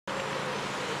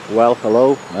Well,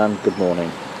 hello and good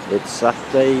morning. It's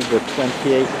Saturday the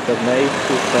 28th of May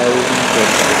 2016.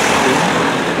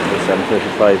 It's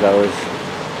 7:35 hours.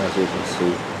 As you can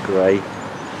see, grey,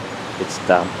 it's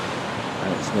damp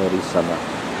and it's nearly summer.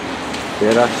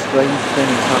 There are strange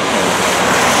things happening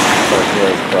as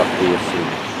aircraft we have seen.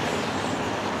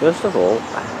 First of all,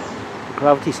 the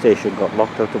gravity station got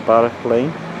locked out of Barrack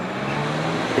Lane.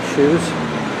 Issues?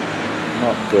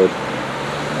 Not good.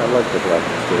 I like the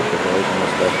gravity station,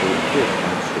 especially here.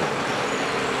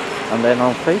 And then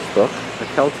on Facebook, the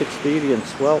Celt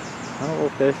Experience, well, I don't know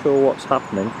if they're sure what's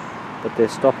happening, but they're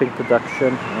stopping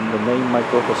production and the name might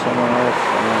go to someone else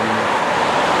and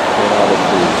there are the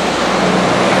clues.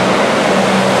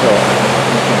 So,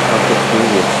 I'm making Celt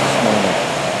Experience this morning.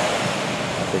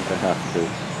 I think I have to.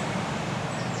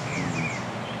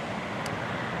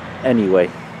 Anyway.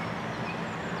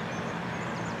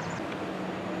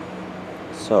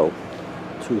 So,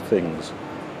 two things.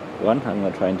 One, I'm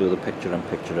going to try and do the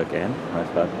picture-in-picture again. I've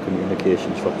had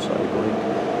communications from Sideway.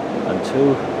 And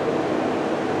two,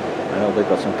 I know they've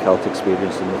got some Celt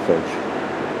Experience in the fridge.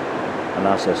 And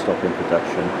as they're stopping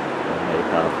production, I may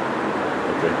have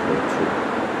a drink or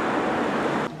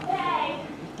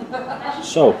two.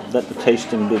 So, let the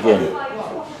tasting begin.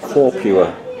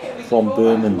 Fourpure from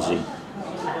Bermondsey.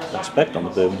 Expect on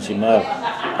the Bermondsey Mail.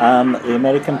 The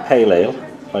American Pale Ale,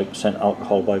 5%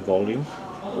 alcohol by volume,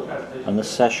 and the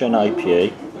Session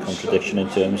IPA, contradiction in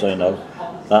terms I know,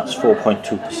 that's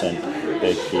 4.2%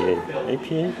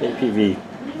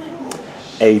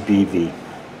 ABV,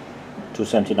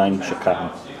 279 each a can.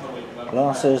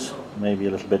 Glasses, maybe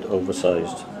a little bit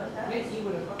oversized.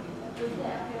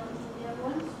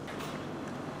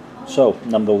 So,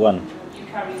 number one,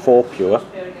 Fourpure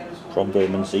from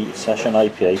Bermondsey, Session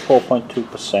IPA,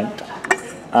 4.2%,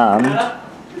 and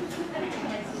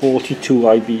 42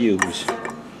 IBUs.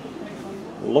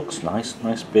 Looks nice,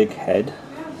 nice big head.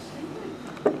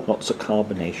 Lots of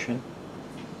carbonation.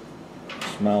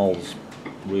 Smells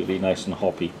really nice and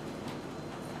hoppy.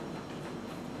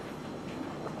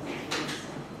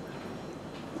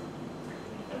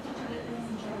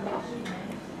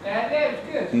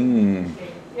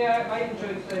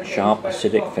 Sharp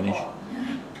acidic finish.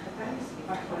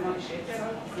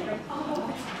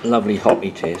 Lovely hoppy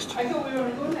taste.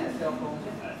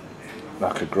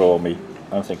 That could grow on me.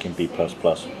 I'm thinking B++.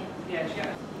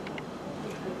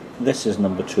 This is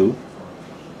number two.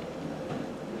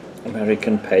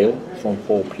 American Pale from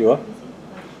Fourpure.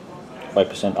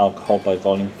 5% alcohol by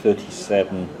volume,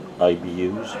 37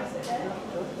 IBUs.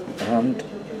 And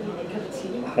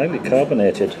highly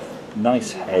carbonated.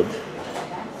 Nice head.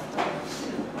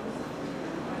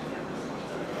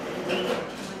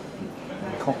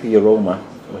 Coffee aroma,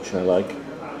 which I like.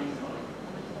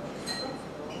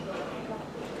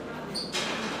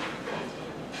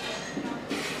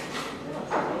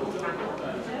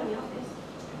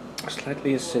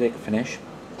 Slightly acidic finish.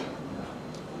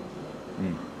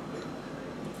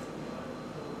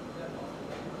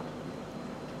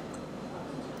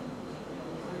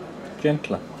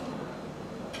 Gentler.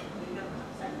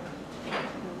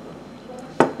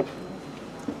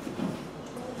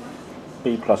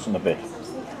 B+ and a bit.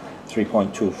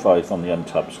 3.25 on the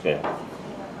untapped scale.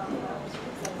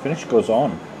 Finish goes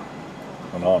on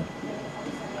and on.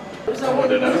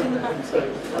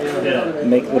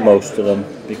 Make the most of them,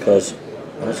 because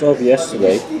as of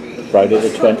yesterday, Friday the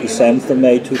 27th of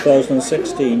May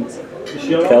 2016,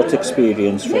 Celt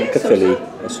Experience from Caerphilly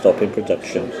is stopping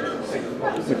production,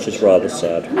 which is rather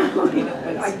sad.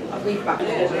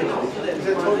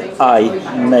 I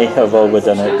may have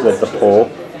overdone it with the pour.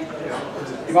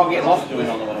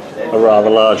 A rather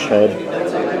large head.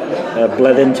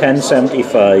 Bled in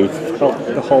 1075,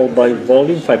 alcohol by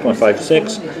volume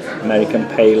 5.56, American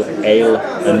Pale Ale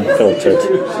unfiltered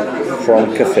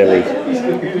from Caerphilly.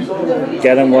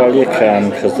 Get them while you can,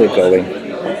 because they're going.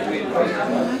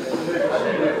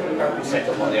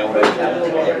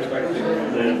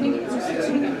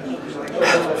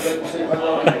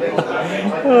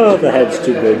 Oh, the head's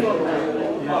too big.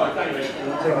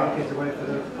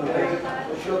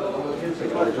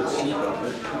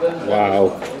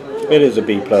 Wow, it is a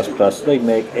B++. They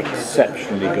make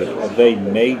exceptionally good, or they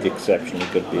made exceptionally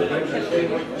good beer.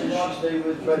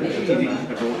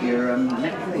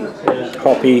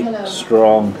 Hoppy,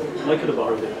 strong,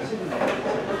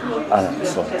 and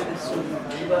excellent.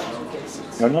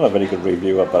 I'm not a very good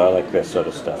reviewer, but I like this sort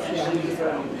of stuff.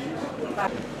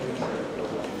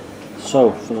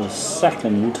 So, for the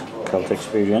second Celt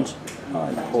Experience,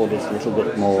 I pour this a little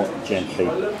bit more gently.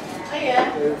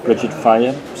 Rigid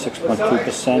Fire,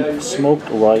 6.2%, smoked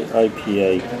rye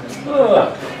IPA.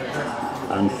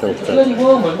 unfiltered.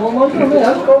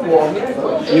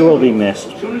 You will be missed.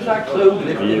 You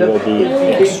will be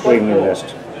extremely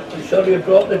missed. Sorry, I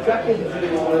brought the jacket.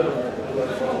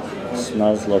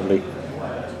 Smells lovely.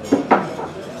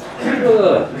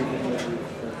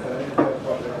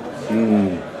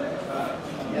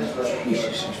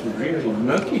 Jesus, it's really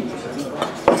murky.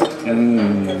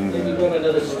 Maybe one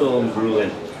another storm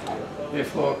brewing.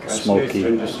 Smoky.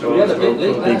 We had a bit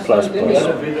late B++. last night, didn't we?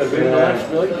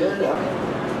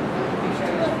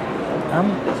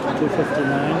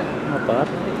 259, not bad.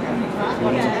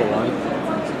 July.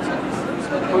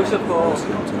 A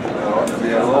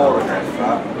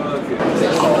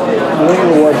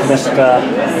little word, Mr.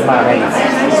 Manning,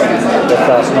 if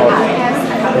that's not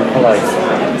impolite.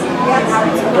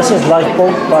 This is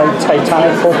Lifeboat by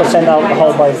Titanic, 4%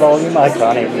 alcohol by volume. I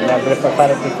can't even remember if I've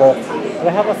had it before, but I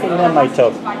have a feeling I might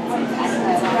have.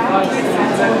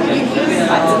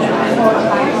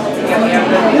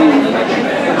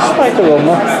 Slight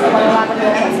aroma.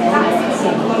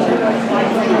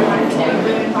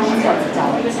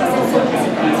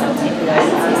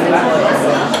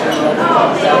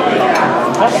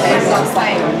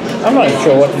 I'm not even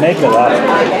sure what to make of that.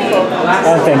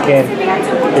 I'm thinking B+.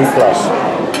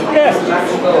 Yeah.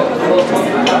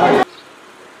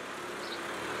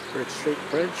 Bridge Street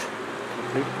Bridge,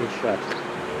 completely shut.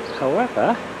 However,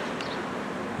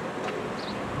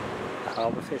 the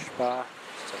Harbour Fish Bar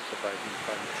still providing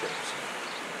fine chips.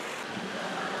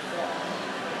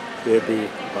 Kirby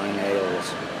buying ales.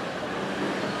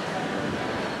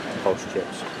 Post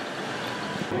chips.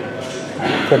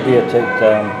 Could be a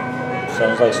takedown.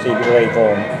 Sounds like Stevie Ray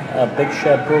Vaughan. Big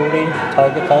Shed Brewery,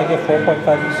 Tiger, 4.5%.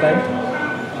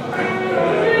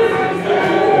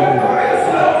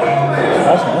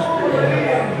 That's nice.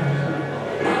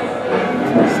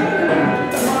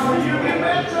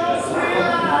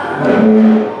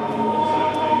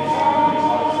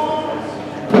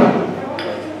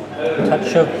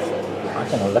 Touch of, I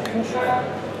don't know, licorice.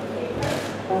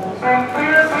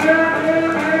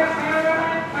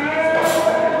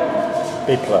 B+.